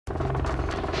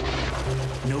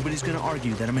nobody's going to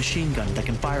argue that a machine gun that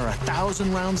can fire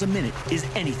 1,000 rounds a minute is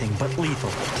anything but lethal.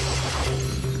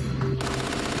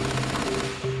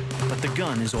 But the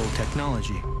gun is old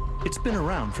technology. It's been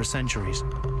around for centuries.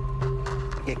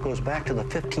 It goes back to the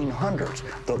 1500s,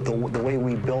 the way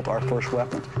we built our first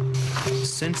weapons.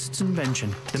 Since its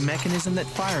invention, the mechanism that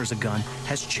fires a gun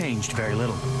has changed very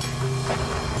little.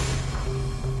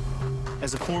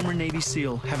 As a former Navy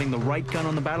SEAL, having the right gun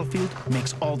on the battlefield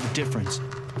makes all the difference.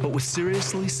 But with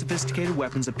seriously sophisticated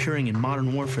weapons appearing in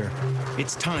modern warfare,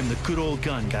 it's time the good old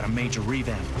gun got a major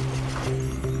revamp.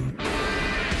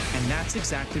 And that's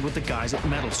exactly what the guys at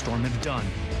Metal Storm have done,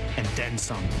 and then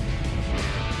some.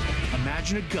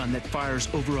 Imagine a gun that fires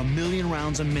over 1 million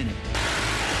rounds a minute.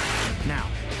 Now,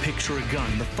 picture a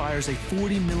gun that fires a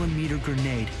 40-millimeter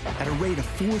grenade at a rate of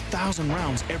 4,000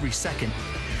 rounds every second.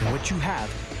 And what you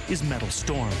have is Metal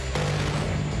Storm.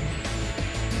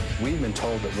 We've been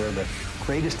told that we're the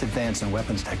greatest advance in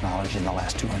weapons technology in the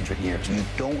last 200 years. You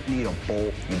don't need a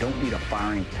bolt, you don't need a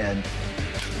firing pin.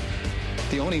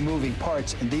 The only moving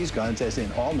parts in these guns, as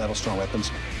in all Metal Storm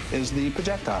weapons, is the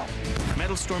projectile.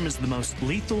 Metal Storm is the most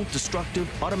lethal, destructive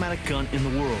automatic gun in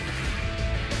the world.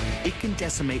 It can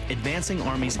decimate advancing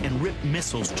armies and rip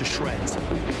missiles to shreds.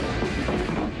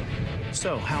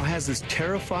 So, how has this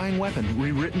terrifying weapon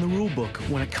rewritten the rulebook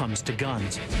when it comes to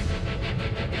guns?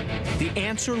 The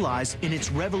answer lies in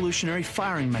its revolutionary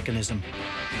firing mechanism.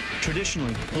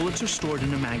 Traditionally, bullets are stored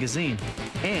in a magazine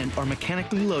and are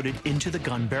mechanically loaded into the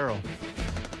gun barrel.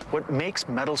 What makes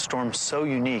Metal Storm so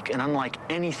unique and unlike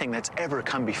anything that's ever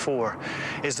come before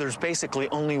is there's basically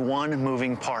only one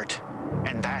moving part,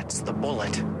 and that's the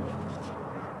bullet.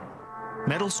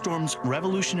 Metal Storm's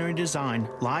revolutionary design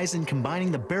lies in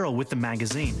combining the barrel with the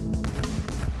magazine.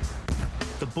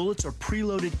 The bullets are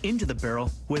preloaded into the barrel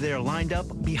where they are lined up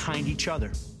behind each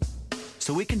other,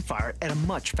 so it can fire at a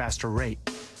much faster rate.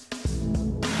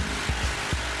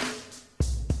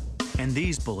 And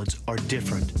these bullets are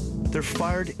different. They're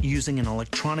fired using an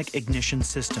electronic ignition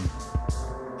system.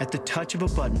 At the touch of a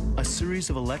button, a series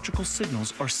of electrical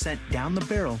signals are sent down the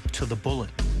barrel to the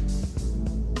bullet.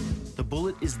 The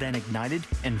bullet is then ignited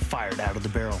and fired out of the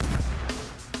barrel.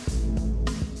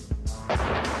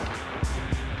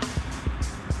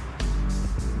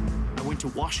 I went to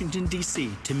Washington,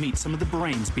 D.C. to meet some of the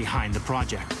brains behind the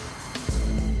project.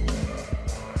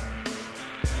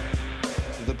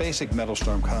 The basic Metal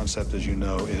Storm concept, as you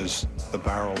know, is the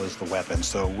barrel is the weapon.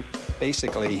 So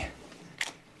basically,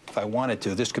 if I wanted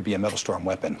to, this could be a Metal Storm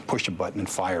weapon. Push a button and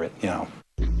fire it, you know.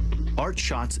 Art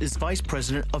Schatz is vice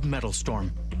president of Metal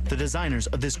Storm, the designers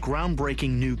of this groundbreaking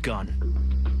new gun.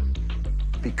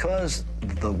 Because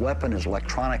the weapon is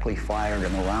electronically fired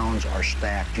and the rounds are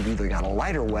stacked, you've either got a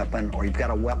lighter weapon or you've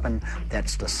got a weapon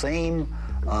that's the same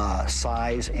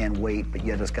size and weight, but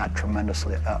yet it's got a tremendous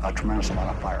amount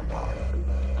of firepower.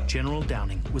 General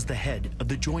Downing was the head of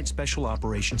the Joint Special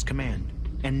Operations Command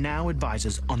and now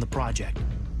advises on the project.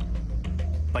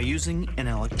 By using an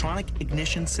electronic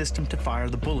ignition system to fire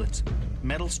the bullets,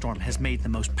 Metal Storm has made the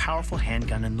most powerful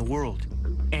handgun in the world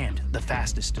and the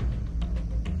fastest.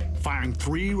 Firing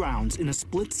 3 rounds in a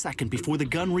split second before the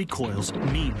gun recoils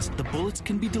means the bullets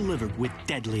can be delivered with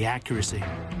deadly accuracy.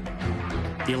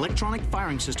 The electronic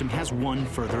firing system has one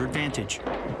further advantage.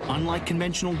 Unlike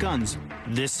conventional guns,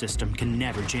 this system can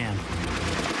never jam.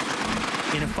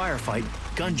 In a firefight,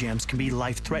 gun jams can be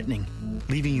life-threatening,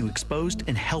 leaving you exposed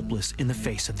and helpless in the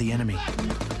face of the enemy.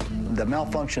 The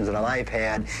malfunctions that I've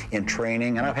had in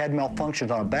training, and I've had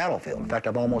malfunctions on a battlefield. In fact,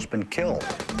 I've almost been killed.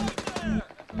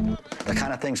 The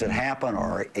kind of things that happen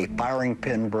are a firing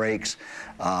pin breaks,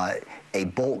 a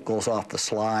bolt goes off the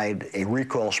slide, a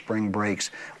recoil spring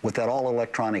breaks. With that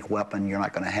all-electronic weapon, you're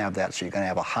not going to have that, so you're going to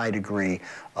have a high degree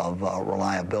of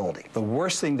reliability. The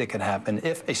worst thing that can happen,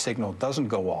 if a signal doesn't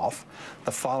go off,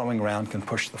 the following round can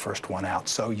push the first one out.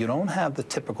 So you don't have the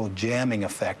typical jamming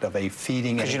effect of a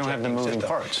feeding and because you don't have the moving system.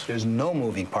 parts. There's no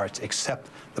moving parts except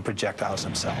the projectiles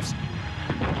themselves.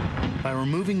 By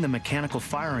removing the mechanical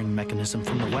firing mechanism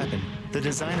from the weapon, the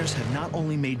designers have not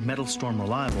only made Metal Storm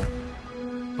reliable,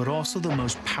 but also the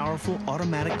most powerful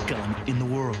automatic gun in the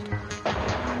world.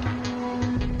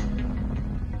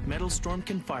 Metal Storm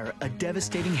can fire a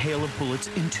devastating hail of bullets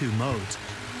in 2 modes.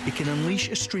 It can unleash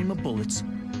a stream of bullets,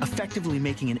 effectively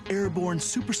making an airborne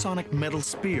supersonic metal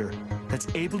spear that's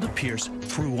able to pierce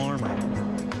through armor.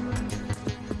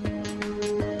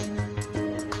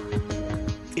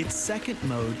 Its second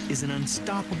mode is an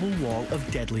unstoppable wall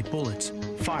of deadly bullets,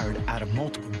 fired out of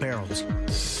multiple barrels.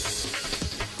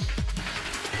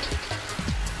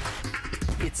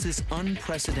 It's this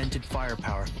unprecedented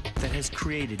firepower that has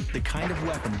created the kind of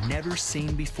weapon never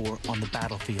seen before on the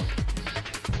battlefield.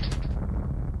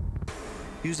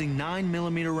 Using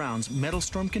 9mm rounds,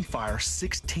 Metalstorm can fire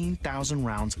 16,000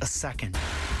 rounds a second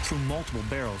through multiple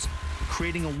barrels,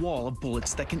 creating a wall of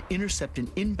bullets that can intercept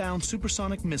an inbound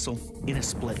supersonic missile in a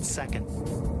split second.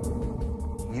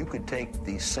 You could take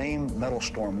these same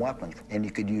Metalstorm weapons and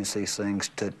you could use these things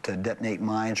to detonate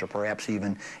mines or perhaps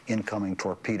even incoming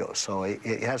torpedoes. So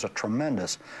it has a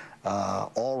tremendous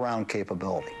all-round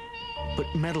capability. But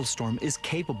Metalstorm is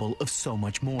capable of so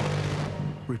much more.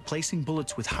 Replacing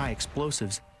bullets with high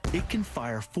explosives, it can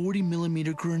fire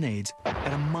 40mm grenades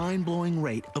at a mind-blowing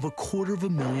rate of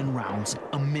 250,000 rounds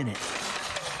a minute.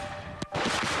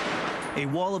 A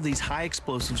wall of these high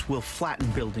explosives will flatten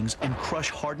buildings and crush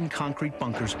hardened concrete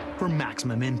bunkers for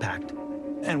maximum impact.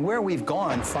 And where we've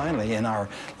gone, finally, in our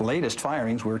latest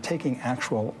firings, we're taking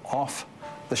actual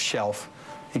off-the-shelf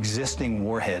existing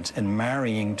warheads and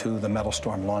marrying to the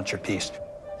Metalstorm launcher piece.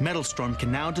 Metalstorm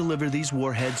can now deliver these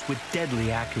warheads with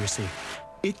deadly accuracy.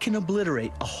 It can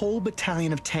obliterate a whole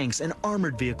battalion of tanks and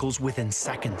armored vehicles within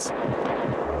seconds.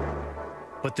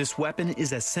 But this weapon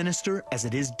is as sinister as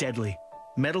it is deadly.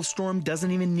 Metalstorm doesn't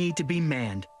even need to be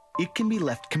manned. It can be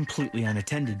left completely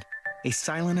unattended, a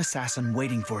silent assassin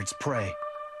waiting for its prey.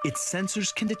 Its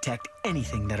sensors can detect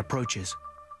anything that approaches.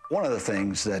 One of the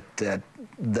things that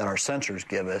our sensors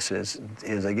give us is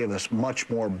they give us much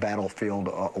more battlefield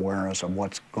awareness of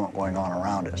what's going on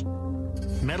around us.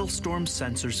 Metalstorm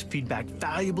sensors feed back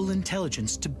valuable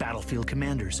intelligence to battlefield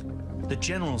commanders. The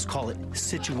generals call it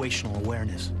situational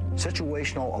awareness.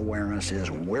 Situational awareness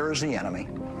is where's the enemy?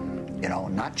 You know,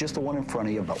 not just the one in front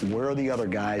of you, but where are the other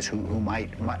guys who might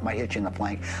hit you in the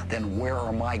flank? Then where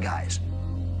are my guys?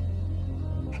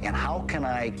 And how can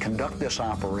I conduct this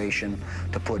operation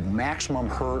to put maximum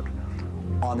hurt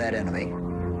on that enemy?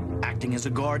 Acting as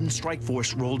a guard and strike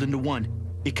force rolled into one,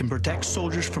 it can protect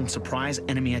soldiers from surprise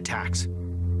enemy attacks.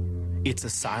 It's a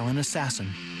silent assassin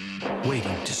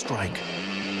waiting to strike.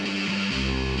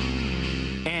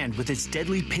 And with its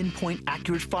deadly pinpoint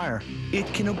accurate fire, it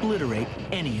can obliterate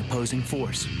any opposing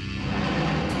force.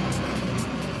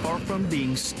 Far from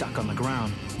being stuck on the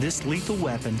ground, this lethal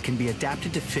weapon can be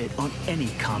adapted to fit on any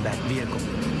combat vehicle.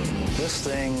 This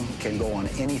thing can go on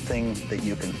anything that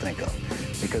you can think of,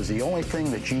 because the only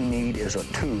thing that you need is a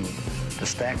tube to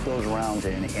stack those rounds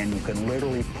in, and you can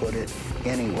literally put it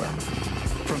anywhere.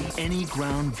 From any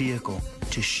ground vehicle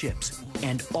to ships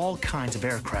and all kinds of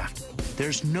aircraft,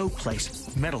 there's no place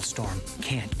Metalstorm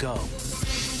can't go.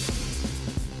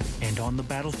 And on the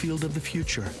battlefield of the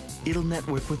future, it'll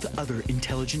network with other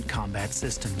intelligent combat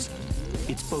systems.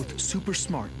 It's both super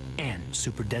smart and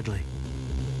super deadly.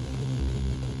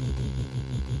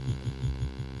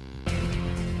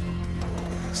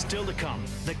 Still to come,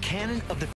 the cannon of the